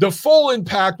 and the full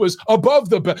impact was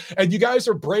above and you guys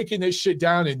are breaking this shit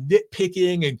down and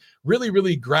nitpicking and really,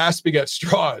 really grasping at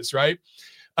straws, right?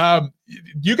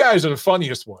 You guys are the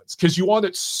funniest ones because you want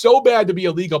it so bad to be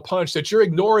a legal punch that you're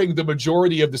ignoring the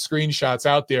majority of the screenshots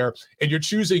out there, and you're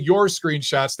choosing your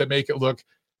screenshots that make it look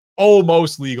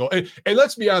almost legal. And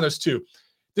let's be honest too.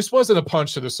 This wasn't a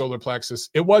punch to the solar plexus.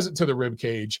 It wasn't to the rib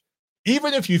cage.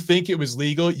 Even if you think it was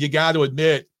legal, you got to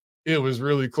admit it was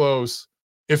really close.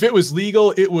 If it was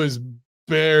legal, it was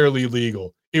barely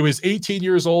legal. It was 18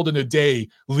 years old in a day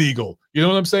legal. You know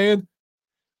what I'm saying?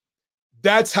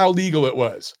 That's how legal it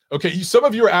was. Okay, some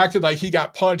of you are acting like he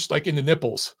got punched like in the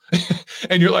nipples.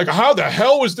 And you're like, how the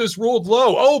hell was this ruled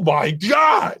low? Oh my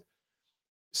God.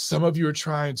 Some of you are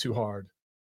trying too hard.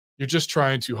 You're just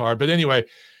trying too hard. But anyway,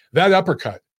 that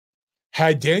uppercut,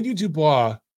 had Daniel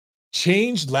Dubois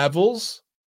changed levels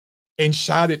and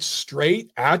shot it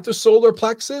straight at the solar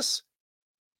plexus,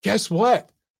 guess what?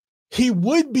 He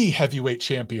would be heavyweight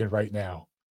champion right now.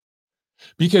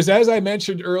 Because as I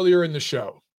mentioned earlier in the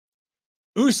show,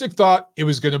 Usyk thought it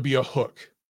was going to be a hook.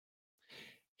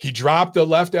 He dropped the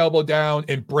left elbow down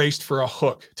and braced for a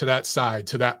hook to that side,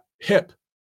 to that hip.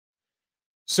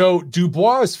 So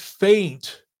Dubois'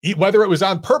 feint, whether it was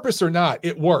on purpose or not,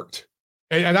 it worked.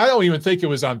 And I don't even think it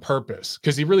was on purpose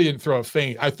because he really didn't throw a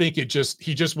feint. I think he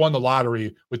just won the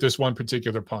lottery with this one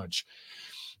particular punch.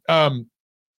 But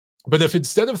if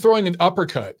instead of throwing an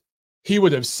uppercut, he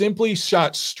would have simply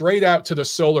shot straight out to the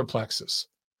solar plexus,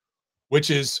 which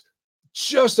is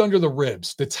just under the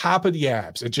ribs, the top of the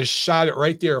abs, and just shot it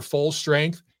right there full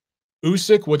strength,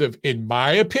 Usyk would have, in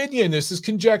my opinion, this is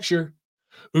conjecture,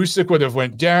 Usyk would have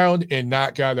went down and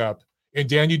not got up. And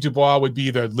Daniel Dubois would be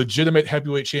the legitimate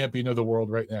heavyweight champion of the world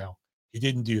right now. He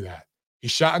didn't do that. He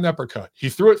shot an uppercut. He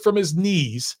threw it from his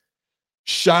knees,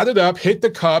 shot it up, hit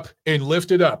the cup, and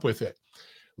lifted up with it.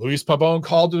 Luis Pabon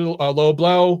called it a low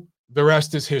blow. The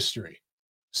rest is history.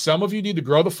 Some of you need to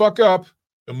grow the fuck up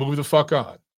and move the fuck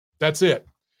on. That's it.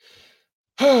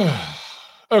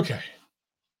 Okay.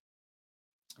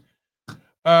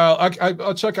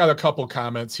 I'll check out a couple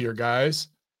comments here, guys.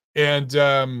 And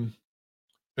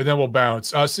then we'll bounce.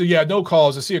 So yeah, no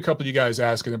calls. I see a couple of you guys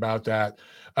asking about that.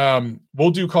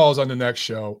 We'll do calls on the next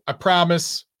show. I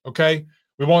promise. Okay.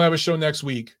 We won't have a show next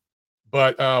week,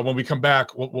 but when we come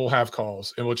back, we'll have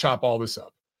calls and we'll chop all this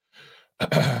up.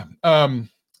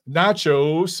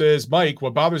 Nacho says, Mike,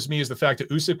 what bothers me is the fact that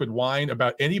Usyk would whine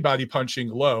about anybody punching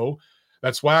low.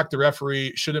 That's whack. The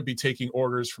referee shouldn't be taking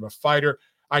orders from a fighter.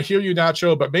 I hear you,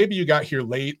 Nacho, but maybe you got here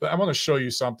late. I want to show you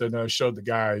something that I showed the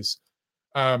guys.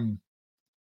 I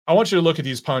want you to look at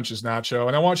these punches, Nacho,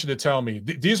 and I want you to tell me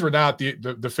these were not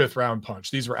the fifth round punch.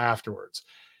 These were afterwards.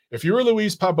 If you were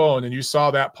Luis Pabon and you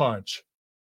saw that punch,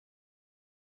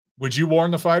 would you warn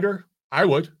the fighter? I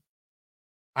would.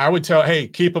 I would tell, hey,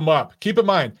 keep him up. Keep in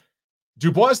mind,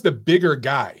 Dubois is the bigger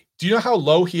guy. Do you know how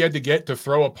low he had to get to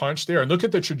throw a punch there? And look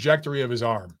at the trajectory of his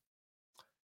arm.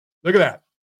 Look at that.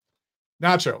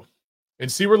 Nacho. And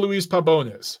see where Luis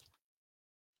Pabon is.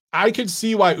 I could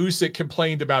see why Usyk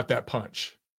complained about that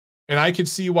punch. And I could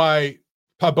see why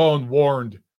Pabon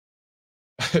warned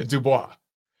Dubois.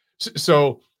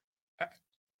 So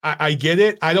I get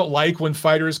it. I don't like when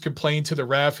fighters complain to the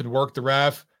ref and work the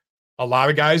ref. A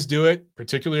lot of guys do it,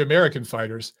 particularly American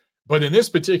fighters. But in this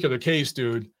particular case,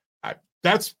 dude,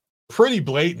 that's pretty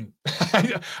blatant.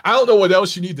 I don't know what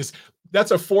else you need this. That's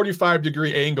a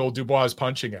 45-degree angle Dubois is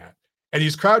punching at. And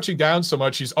he's crouching down so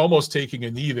much, he's almost taking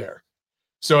a knee there.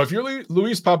 So if you're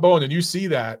Luis Pabon and you see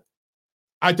that,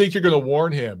 I think you're going to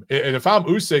warn him. And if I'm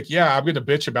Usyk, yeah, I'm going to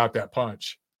bitch about that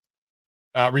punch,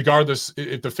 regardless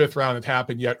if the 5th round had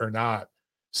happened yet or not.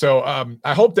 So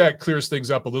I hope that clears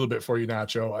things up a little bit for you,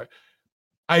 Nacho.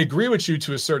 I agree with you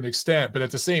to a certain extent, but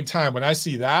at the same time, when I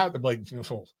see that, I'm like,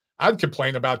 I'd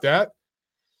complain about that.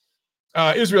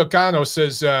 Israel Cano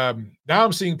says, now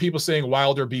I'm seeing people saying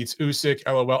Wilder beats Usyk.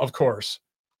 LOL. Of course.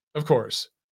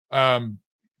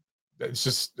 That's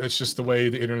just the way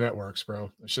the internet works,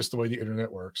 bro. It's just the way the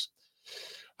internet works.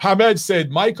 Hamed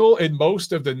said Michael and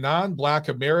most of the non-Black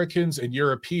Americans and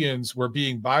Europeans were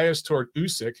being biased toward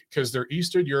Usyk because they're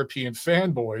Eastern European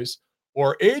fanboys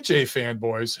or AJ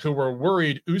fanboys who were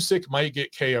worried Usyk might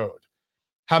get KO'd.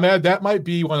 Hamed, that might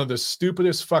be one of the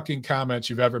stupidest fucking comments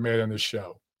you've ever made on this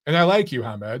show. And I like you,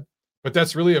 Hamed, but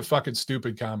that's really a fucking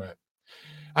stupid comment.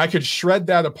 I could shred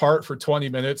that apart for 20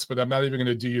 minutes, but I'm not even going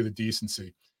to do you the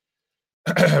decency.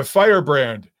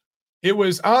 Firebrand. It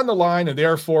was on the line and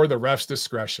therefore the ref's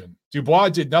discretion. Dubois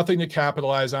did nothing to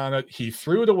capitalize on it. He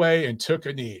threw it away and took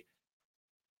a knee.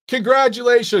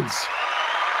 Congratulations.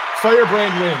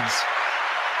 Firebrand wins.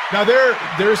 Now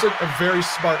there's a very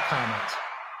smart comment.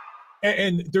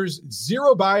 And there's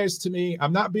zero bias to me.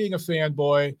 I'm not being a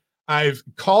fanboy. I've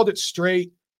called it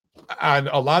straight on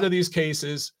a lot of these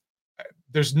cases.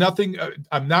 There's nothing,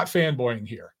 I'm not fanboying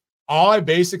here. All I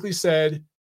basically said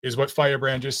is what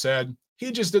Firebrand just said.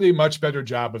 He just did a much better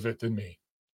job of it than me.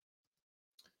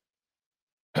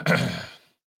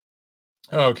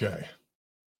 Okay.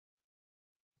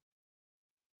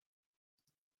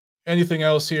 Anything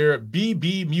else here?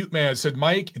 BB Mute Man said,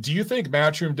 Mike, do you think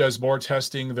Matchroom does more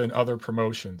testing than other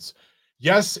promotions?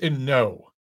 Yes and no.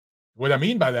 What I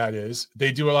mean by that is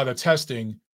they do a lot of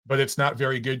testing, but it's not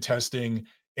very good testing,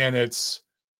 and it's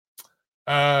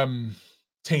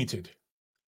tainted.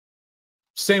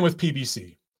 Same with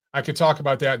PBC. I could talk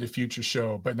about that in a future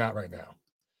show, but not right now.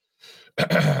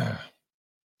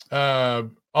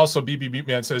 Also, BB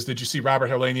Meatman says, did you see Robert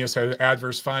Helenius had an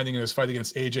adverse finding in his fight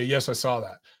against AJ? Yes, I saw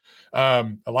that.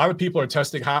 A lot of people are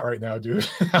testing hot right now, dude.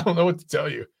 I don't know what to tell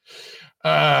you.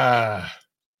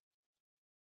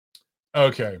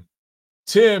 Okay.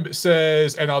 Tim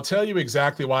says, and I'll tell you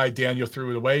exactly why Daniel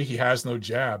threw it away. He has no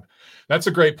jab. That's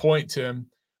a great point, Tim.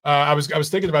 I was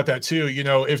thinking about that too. You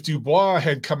know, if Dubois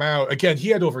had come out, again, he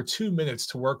had over 2 minutes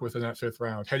to work with in that 5th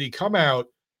round. Had he come out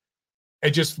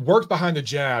and just worked behind the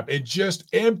jab and just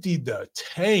emptied the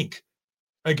tank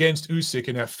against Usyk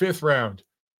in that 5th round,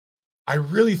 I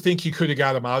really think he could have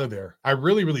got him out of there. I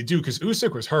really, really do, because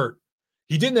Usyk was hurt.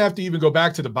 He didn't have to even go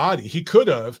back to the body. He could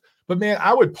have, but man,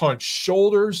 I would punch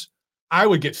shoulders. I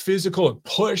would get physical and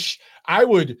push.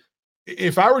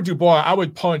 If I were Dubois, I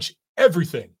would punch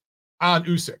everything on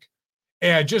Usyk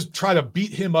and just try to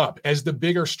beat him up as the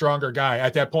bigger, stronger guy.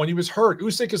 At that point, he was hurt.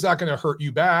 Usyk is not going to hurt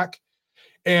you back.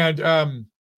 And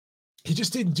he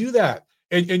just didn't do that.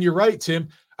 And you're right, Tim.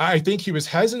 I think he was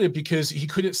hesitant because he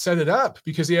couldn't set it up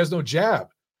because he has no jab.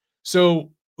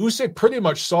 So Usyk pretty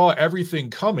much saw everything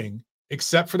coming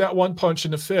except for that one punch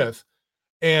in the 5th,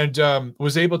 and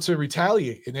was able to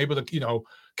retaliate and able to,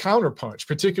 counter punch,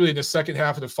 particularly in the second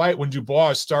half of the fight when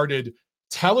Dubois started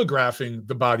telegraphing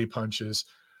the body punches.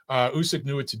 Usyk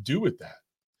knew what to do with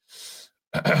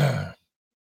that.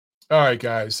 All right,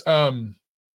 guys. Oh,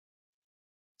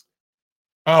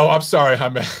 I'm sorry,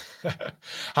 Hamed.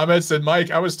 Hamed said,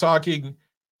 Mike, I was talking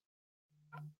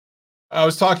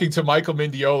to Michael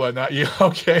Mendiola, not you.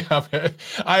 Okay, Hamed.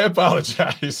 I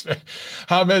apologize.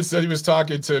 Hamed said he was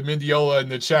talking to Mendiola in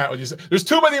the chat when he said, there's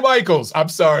too many Michaels. I'm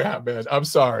sorry, Hamed. I'm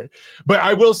sorry. But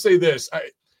I will say this.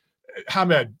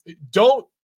 Hamed, don't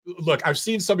look, I've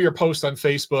seen some of your posts on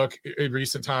Facebook in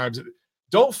recent times.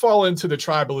 Don't fall into the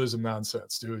tribalism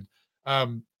nonsense, dude.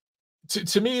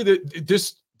 To me,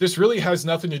 this really has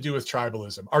nothing to do with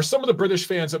tribalism. Are some of the British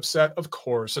fans upset? Of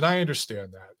course, and I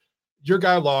understand that. Your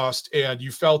guy lost, and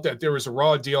you felt that there was a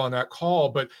raw deal on that call.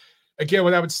 But again,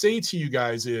 what I would say to you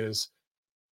guys is,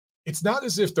 it's not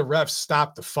as if the refs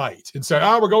stopped the fight and said,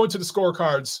 we're going to the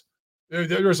scorecards.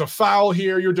 There's a foul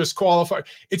here. You're disqualified.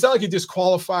 It's not like he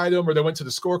disqualified him or they went to the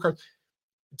scorecard.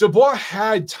 Dubois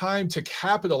had time to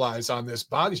capitalize on this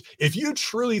body. If you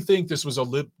truly think this was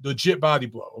a legit body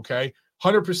blow, okay,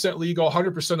 100% legal,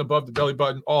 100% above the belly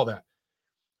button, all that,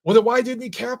 well, then why didn't he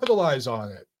capitalize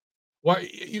on it? Why,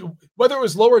 whether it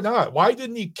was low or not, why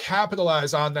didn't he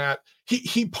capitalize on that?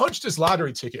 He punched his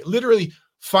lottery ticket. Literally,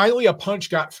 finally a punch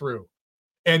got through.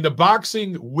 And the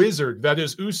boxing wizard, that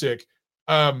is Usyk,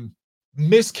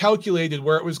 miscalculated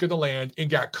where it was going to land and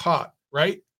got caught,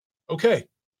 right? Okay.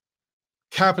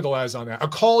 Capitalize on that. A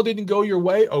call didn't go your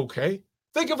way. Okay.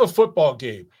 Think of a football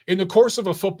game. In the course of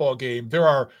a football game, there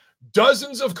are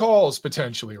Dozens of calls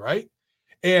potentially, right?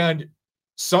 And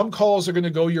some calls are going to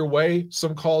go your way.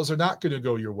 Some calls are not going to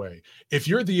go your way. If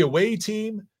you're the away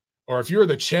team or if you're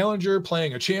the challenger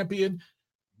playing a champion,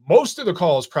 most of the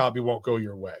calls probably won't go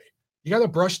your way. You got to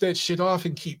brush that shit off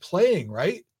and keep playing,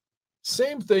 right?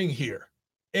 Same thing here.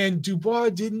 And Dubois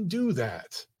didn't do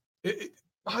that.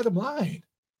 Bottom line,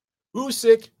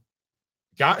 Usyk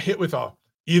got hit with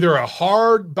either a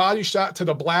hard body shot to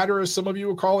the bladder, as some of you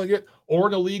were calling it, or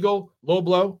an illegal low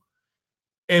blow,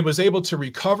 and was able to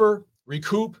recover,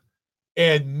 recoup,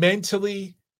 and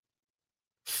mentally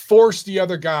force the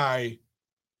other guy,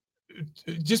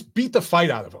 just beat the fight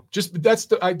out of him.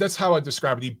 That's how I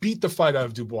describe it. He beat the fight out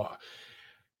of Dubois.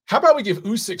 How about we give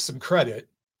Usyk some credit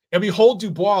and we hold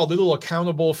Dubois a little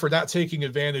accountable for not taking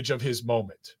advantage of his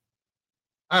moment?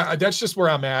 That's just where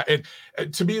I'm at.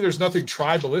 And to me, there's nothing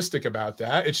tribalistic about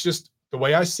that. It's just the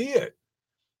way I see it.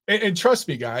 And trust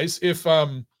me, guys, if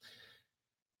I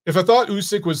thought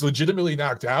Usyk was legitimately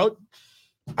knocked out,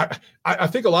 I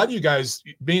think a lot of you guys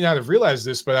may not have realized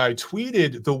this, but I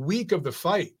tweeted the week of the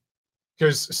fight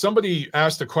because somebody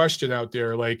asked a question out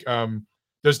there like,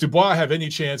 does Dubois have any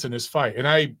chance in this fight? And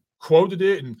I quoted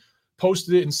it and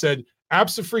posted it and said,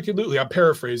 abso-freaking-lutely. I'm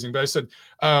paraphrasing, but I said,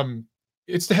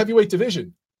 it's the heavyweight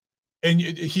division. And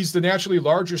he's the naturally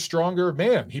larger, stronger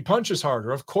man. He punches harder.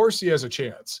 Of course he has a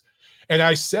chance. And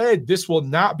I said, this will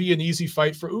not be an easy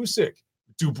fight for Usyk.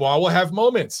 Dubois will have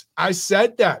moments. I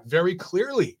said that very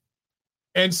clearly.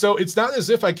 And so it's not as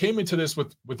if I came into this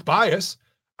with bias.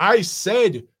 I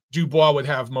said Dubois would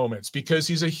have moments because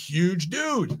he's a huge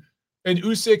dude. And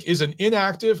Usyk is an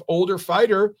inactive, older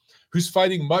fighter who's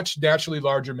fighting much naturally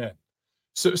larger men.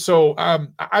 So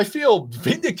I feel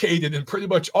vindicated in pretty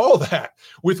much all that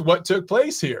with what took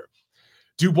place here.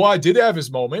 Dubois did have his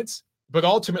moments, but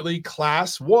ultimately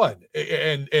class won.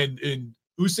 And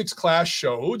Usyk's class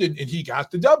showed, and he got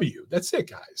the W. That's it,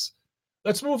 guys.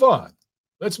 Let's move on.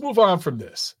 Let's move on from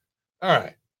this. All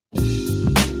right.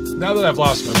 Now that I've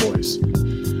lost my voice,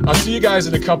 I'll see you guys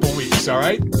in a couple weeks, all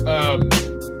right?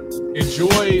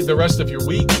 Enjoy the rest of your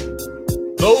week.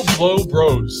 Low blow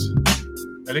bros.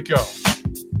 Let it go.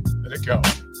 Let it go.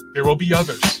 There will be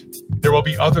others. There will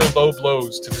be other low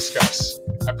blows to discuss.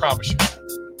 I promise you that.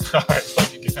 All right.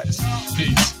 Love you guys.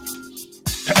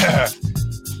 Peace.